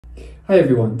Hi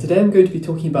everyone, today I'm going to be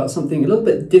talking about something a little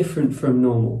bit different from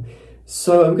normal.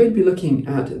 So I'm going to be looking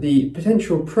at the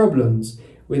potential problems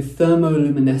with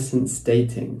thermoluminescence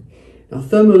dating. Now,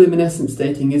 thermoluminescence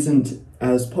dating isn't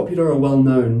as popular or well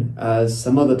known as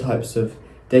some other types of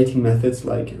dating methods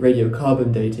like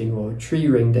radiocarbon dating or tree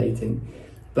ring dating,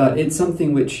 but it's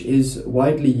something which is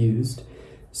widely used,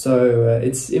 so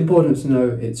it's important to know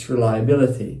its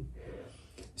reliability.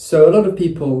 So a lot of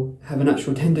people have a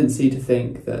natural tendency to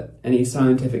think that any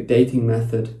scientific dating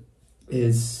method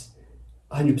is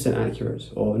 100% accurate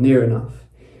or near enough,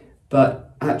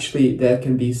 but actually there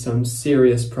can be some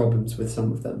serious problems with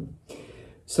some of them.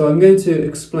 So I'm going to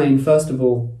explain first of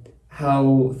all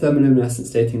how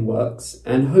thermoluminescence dating works,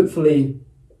 and hopefully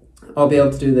I'll be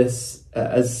able to do this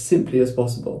as simply as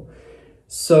possible.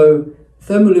 So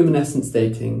thermoluminescence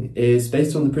dating is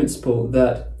based on the principle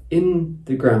that in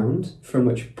the ground from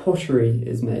which pottery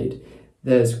is made,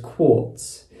 there's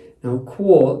quartz. Now,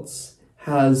 quartz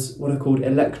has what are called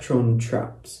electron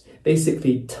traps,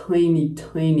 basically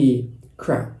tiny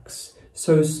cracks,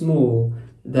 so small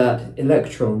that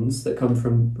electrons that come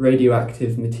from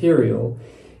radioactive material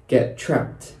get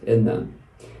trapped in them.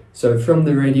 So from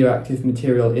the radioactive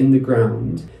material in the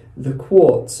ground, the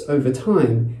quartz over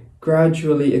time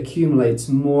gradually accumulates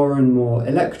more and more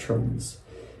electrons,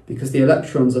 because the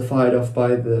electrons are fired off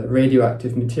by the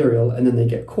radioactive material and then they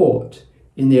get caught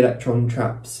in the electron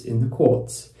traps in the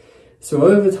quartz. So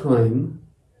over time,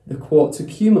 the quartz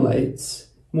accumulates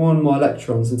more and more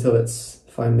electrons until it's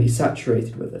finally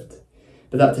saturated with it.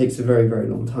 But that takes a very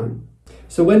long time.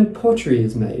 So when pottery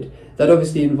is made, that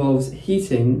obviously involves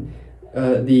heating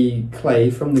the clay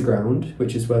from the ground,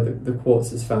 which is where the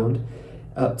quartz is found,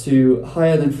 up to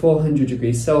higher than 400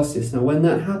 degrees Celsius. Now when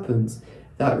that happens,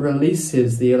 that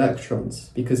releases the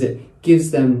electrons because it gives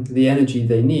them the energy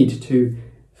they need to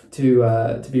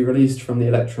be released from the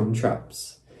electron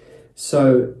traps.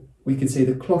 So we can say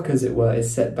the clock, as it were,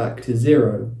 is set back to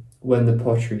 0 when the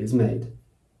pottery is made.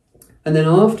 And then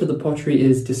after the pottery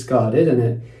is discarded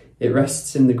and it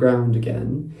rests in the ground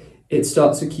again, it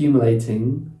starts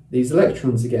accumulating these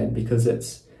electrons again because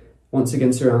it's once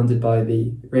again surrounded by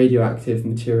the radioactive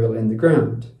material in the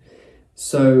ground.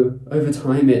 So over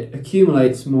time it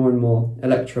accumulates more and more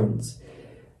electrons,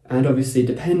 and obviously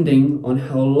depending on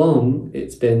how long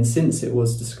it's been since it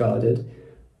was discarded,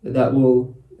 that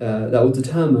will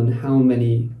determine how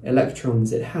many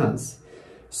electrons it has.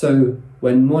 So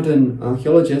when modern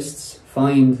archaeologists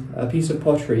find a piece of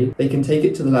pottery, they can take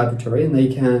it to the laboratory and they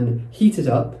can heat it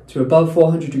up to above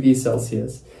 400 degrees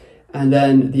Celsius, and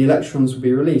then the electrons will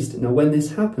be released. Now when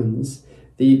this happens,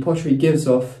 the pottery gives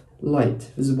off light,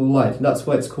 visible light. That's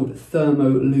why it's called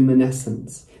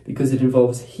thermoluminescence, because it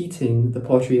involves heating the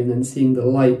pottery and then seeing the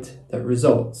light that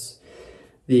results.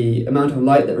 The amount of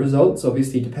light that results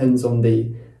obviously depends on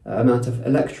the amount of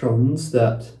electrons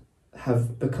that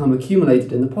have become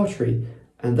accumulated in the pottery,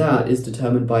 and that is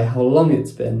determined by how long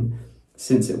it's been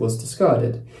since it was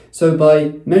discarded. So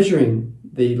by measuring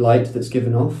the light that's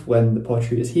given off when the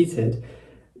pottery is heated,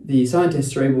 the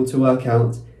scientists are able to work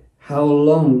out how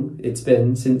long it's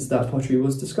been since that pottery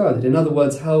was discarded. In other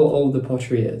words, how old the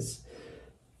pottery is.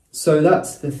 So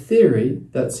that's the theory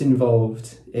that's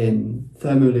involved in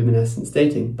thermoluminescence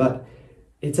dating, but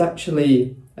it's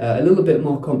actually a little bit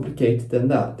more complicated than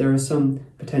that. There are some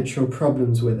potential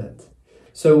problems with it.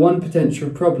 So one potential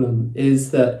problem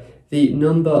is that the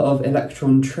number of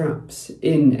electron traps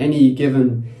in any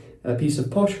given piece of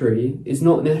pottery is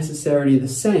not necessarily the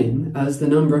same as the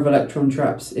number of electron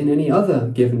traps in any other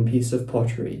given piece of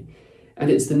pottery.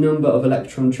 And it's the number of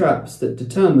electron traps that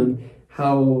determine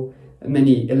how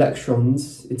many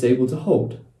electrons it's able to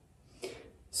hold.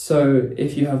 So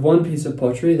if you have one piece of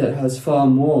pottery that has far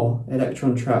more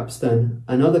electron traps than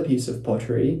another piece of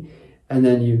pottery, and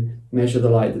then you measure the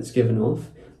light that's given off,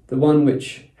 the one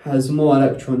which has more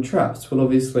electron traps will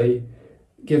obviously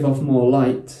give off more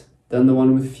light than the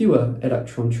one with fewer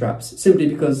electron traps, simply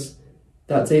because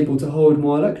that's able to hold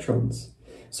more electrons.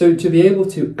 So to be able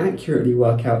to accurately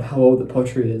work out how old the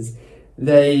pottery is,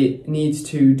 they need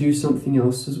to do something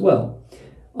else as well.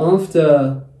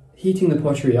 After heating the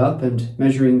pottery up and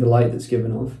measuring the light that's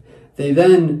given off, they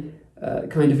then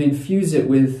kind of infuse it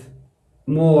with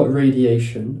more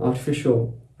radiation,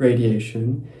 artificial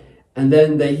radiation, and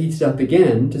then they heat it up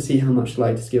again to see how much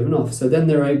light is given off. So then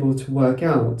they're able to work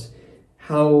out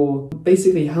how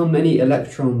many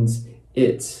electrons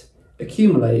it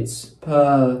accumulates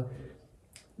per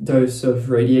dose of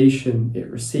radiation it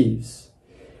receives.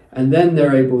 And then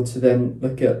they're able to then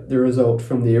look at the result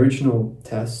from the original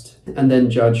test and then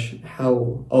judge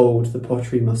how old the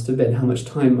pottery must have been, how much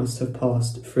time must have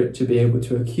passed for it to be able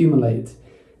to accumulate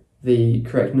the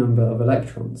correct number of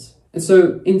electrons. And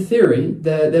so in theory,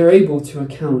 they're able to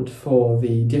account for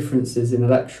the differences in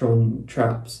electron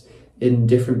traps in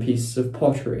different pieces of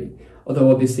pottery,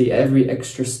 although obviously every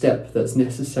extra step that's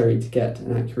necessary to get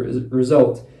an accurate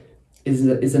result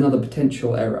is another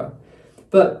potential error.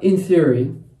 But in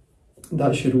theory,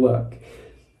 that should work.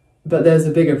 But there's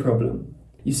a bigger problem.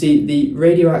 You see, the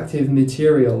radioactive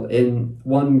material in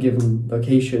one given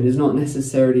location is not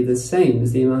necessarily the same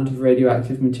as the amount of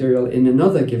radioactive material in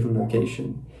another given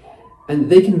location.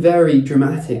 And they can vary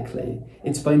dramatically.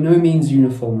 It's by no means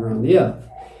uniform around the Earth.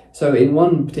 So in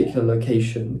one particular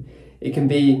location, it can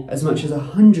be as much as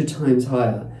 100 times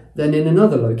higher than in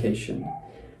another location.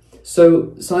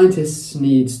 So scientists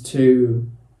need to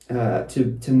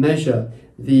measure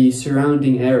the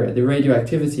surrounding area, the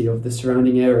radioactivity of the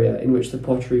surrounding area in which the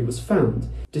pottery was found,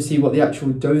 to see what the actual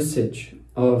dosage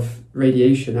of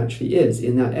radiation actually is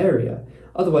in that area.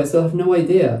 Otherwise, they'll have no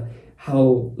idea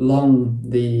how long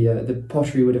the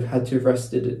pottery would have had to have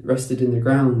rested in the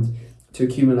ground to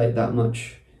accumulate that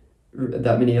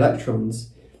many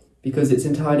electrons, because it's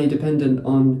entirely dependent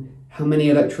on how many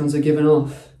electrons are given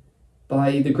off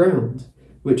by the ground,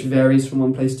 which varies from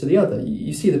one place to the other.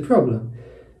 You see the problem.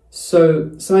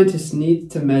 So scientists need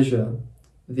to measure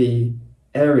the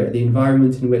area, the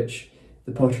environment in which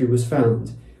the pottery was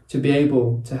found, to be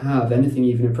able to have anything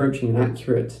even approaching an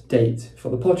accurate date for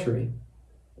the pottery.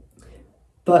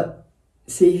 But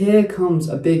see, here comes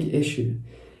a big issue.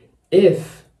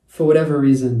 If, for whatever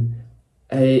reason,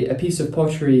 a piece of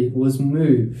pottery was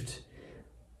moved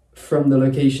from the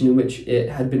location in which it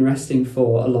had been resting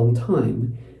for a long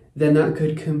time, then that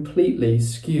could completely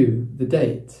skew the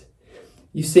date.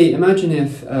 You see, imagine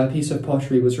if a piece of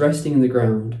pottery was resting in the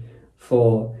ground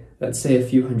for, let's say, a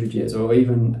few hundred years, or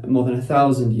even more than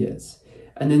 1,000 years,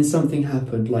 and then something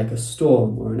happened like a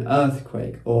storm or an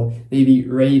earthquake, or maybe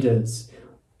raiders,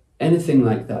 anything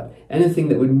like that, anything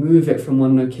that would move it from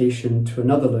one location to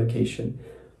another location.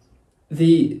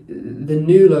 The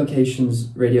new location's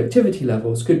radioactivity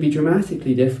levels could be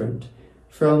dramatically different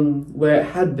from where it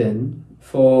had been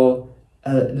for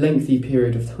a lengthy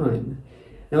period of time.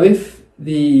 Now, if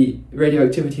the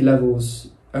radioactivity levels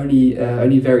only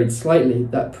varied slightly,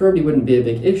 that probably wouldn't be a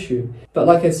big issue. But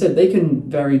like I said, they can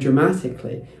vary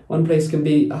dramatically. One place can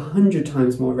be 100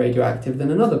 times more radioactive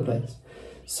than another place.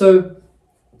 So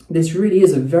this really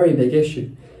is a very big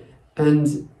issue.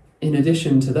 And in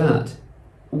addition to that,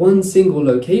 one single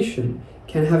location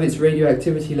can have its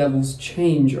radioactivity levels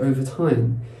change over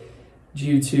time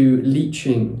due to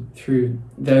leaching through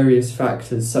various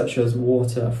factors such as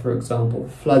water, for example.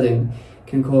 Flooding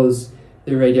can cause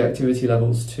the radioactivity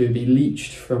levels to be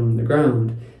leached from the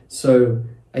ground. So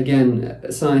again,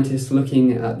 scientists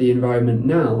looking at the environment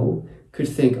now could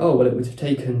think, oh, well, it would have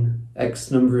taken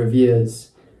X number of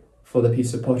years for the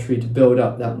piece of pottery to build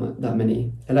up that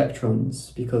many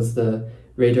electrons because the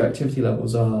radioactivity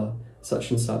levels are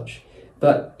such and such.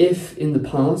 But if in the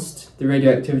past the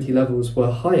radioactivity levels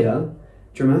were higher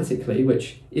dramatically,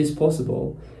 which is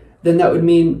possible, then that would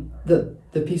mean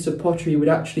that the piece of pottery would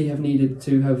actually have needed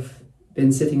to have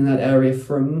been sitting in that area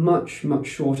for a much, much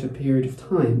shorter period of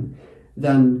time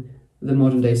than the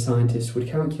modern day scientists would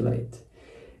calculate.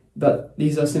 But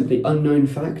these are simply unknown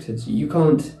factors. You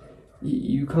can't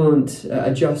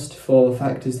adjust for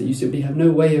factors that you simply have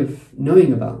no way of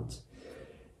knowing about.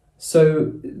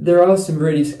 So there are some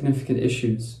really significant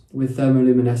issues with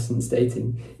thermoluminescence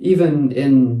dating. Even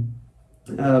in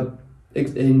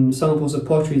samples of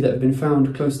pottery that have been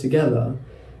found close together,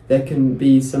 there can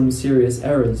be some serious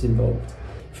errors involved.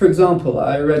 For example,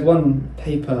 I read one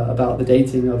paper about the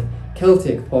dating of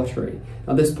Celtic pottery.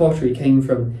 Now, this pottery came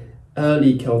from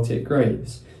early Celtic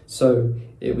graves, so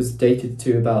it was dated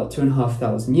to about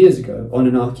 2,500 years ago on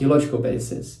an archaeological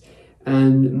basis.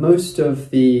 And most of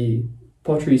the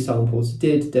pottery samples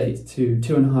did date to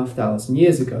 2,500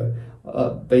 years ago,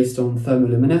 based on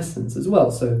thermoluminescence as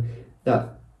well, so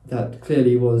that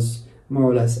clearly was more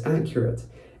or less accurate.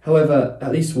 However,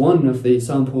 at least one of the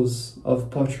samples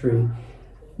of pottery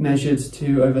measured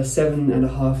to over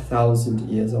 7,500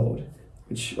 years old,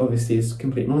 which obviously is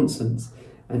complete nonsense,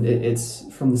 and it's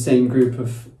from the same group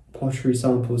of pottery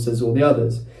samples as all the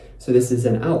others, so this is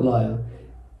an outlier.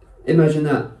 Imagine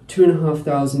that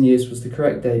 2,500 years was the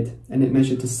correct date, and it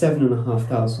measured to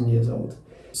 7,500 years old.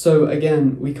 So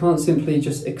again, we can't simply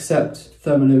just accept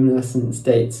thermoluminescence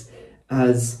dates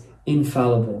as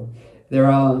infallible. There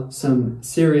are some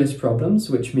serious problems,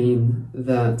 which mean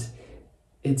that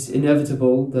it's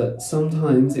inevitable that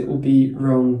sometimes it will be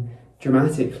wrong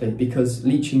dramatically, because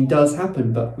leaching does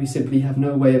happen, but we simply have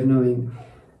no way of knowing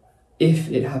if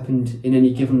it happened in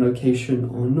any given location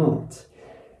or not.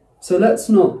 So let's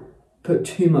not put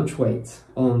too much weight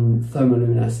on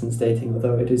thermoluminescence dating,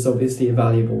 although it is obviously a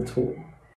valuable tool.